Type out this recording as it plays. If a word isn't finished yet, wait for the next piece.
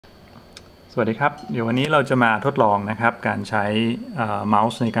สวัสดีครับเดี๋ยววันนี้เราจะมาทดลองนะครับการใช้เมา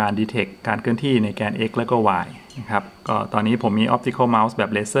ส์ในการ detect การเคลื่อนที่ในแกน x และก็ y นะครับก็ตอนนี้ผมมี Optical Mouse แบ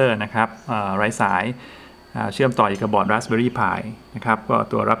บเลเซอร์นะครับไร้สายเชื่อมต่อกับบอร์ด Raspberry Pi นะครับก็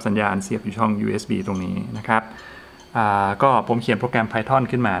ตัวรับสัญญาณเสียบอยู่ช่อง USB ตรงนี้นะครับก็ผมเขียนโปรแกรม Python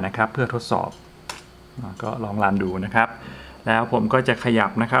ขึ้นมานะครับเพื่อทดสอบก็ลองรันดูนะครับแล้วผมก็จะขยั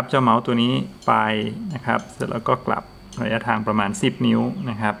บนะครับเจ้าเมาส์ตัวนี้ไปนะครับเสร็จแล้วก็กลับระยะทางประมาณ10 นิ้ว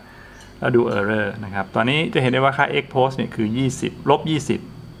นะครับแล้วดู error นะครับตอนนี้จะเห็นได้ว่าค่า x post เนี่ยคือ20ลบ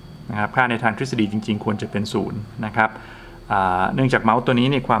20นะครับค่าในทางทฤษฎีจริงๆควรจะเป็น0นะครับเนื่องจากเมาส์ตัวนี้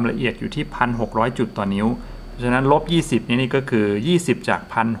เนี่ยความละเอียดอยู่ที่ 1,600 จุดต่อนิ้วเพราะฉะนั้นลบ20นี่ก็คือ20จาก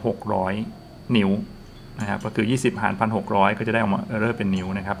 1,600 นิ้วนะครับก็คือ20หาร 1,600 ก็จะได้ออกมา error เป็นนิ้ว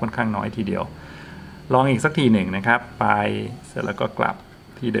นะครับค่อนข้างน้อยทีเดียวลองอีกสักทีหนึ่งนะครับไปเสร็จแล้วก็กลับ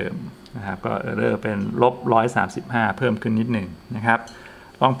ที่เดิมนะครับก็ error เป็นลบ135เพิ่มขึ้นนิดหนึ่งนะครับ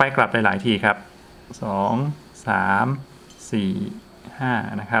ลองไปกลับหลายๆทีครับ2 3 4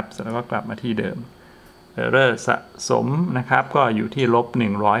 5นะครับเสร็จแล้วก็กลับมาที่เดิม error สะสมนะครับก็อยู่ที่ลบ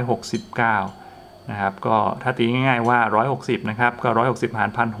169นะครับก็ถ้าตีง่ายๆว่า160นะครับก็160หาร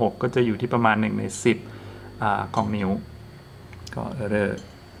 1,600 ก็จะอยู่ที่ประมาณ1ใน10ของนิ้วก็ error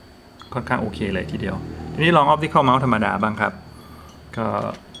ค่อนข้างโอเคเลยทีเดียวทีนี้ลอง Optical Mouse ธรรมดาบ้างครับก็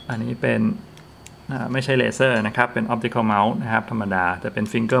อันนี้เป็นไม่ใช่เลเซอร์นะครับเป็น Optical Mouse นะครับธรรมดาแต่เป็น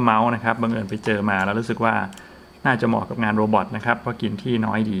Finger Mouse นะครับบังเอิญไปเจอมาแล้วรู้สึกว่าน่าจะเหมาะกับงานโรบอทนะครับเพราะกินที่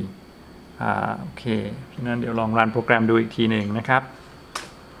น้อยดีโอเคฉะนั้นเดี๋ยวลองรันโปรแกรมดูอีกทีหนึ่งนะครับ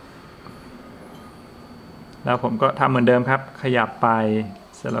แล้วผมก็ทำเหมือนเดิมครับขยับไป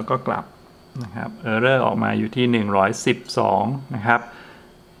เสร็จแล้วก็กลับนะครับ Error ออกมาอยู่ที่112นะครับ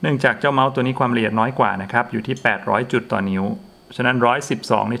เนื่องจากเจ้าเมาส์ตัวนี้ความละเอียดน้อยกว่านะครับอยู่ที่800จุดต่อนิ้วฉะนั้น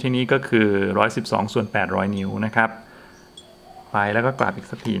112ในที่นี้ก็คือ112ส่วน800นิ้วนะครับไปแล้วก็กลับอีก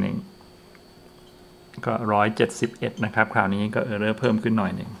สักทีหนึ่งก็171นะครับคราวนี้ก็ error เพิ่มขึ้นหน่อ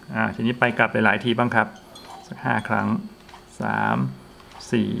ยหนึ่งทีนี้ไปกลับหลายๆทีบ้างครับสัก5ครั้ง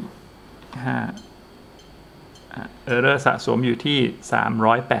3 4 5error สะสมอยู่ที่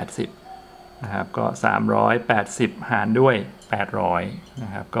380นะครับก็380หารด้วย800น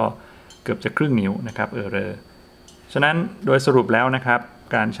ะครับก็เกือบจะครึ่งนิ้วนะครับ errorฉะนั้นโดยสรุปแล้วนะครับ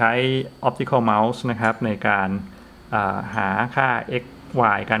การใช้ Optical Mouse นะครับในการหาค่า x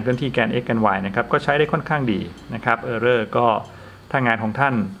y การเคลื่อนที่แกน x แกน y นะครับก็ใช้ได้ค่อนข้างดีนะครับ Error ก็ถ้างานของท่า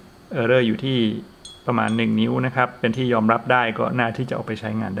น Error อยู่ที่ประมาณ1นิ้วนะครับเป็นที่ยอมรับได้ก็น่าที่จะเอาไปใช้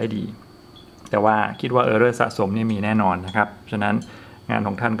งานได้ดีแต่ว่าคิดว่า Error สะสมเนี่ยมีแน่นอนนะครับฉะนั้นงานข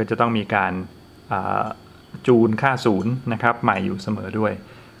องท่านก็จะต้องมีการจูนค่าศูนย์นะครับใหม่อยู่เสมอด้วย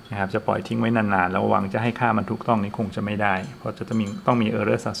นะครับจะปล่อยทิ้งไว้นานๆแล้วหวังจะให้ค่ามันถูกต้องนี่คงจะไม่ได้เพราะจะต้องมี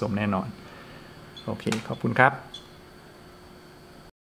error สะสมแน่นอนโอเคขอบคุณครับ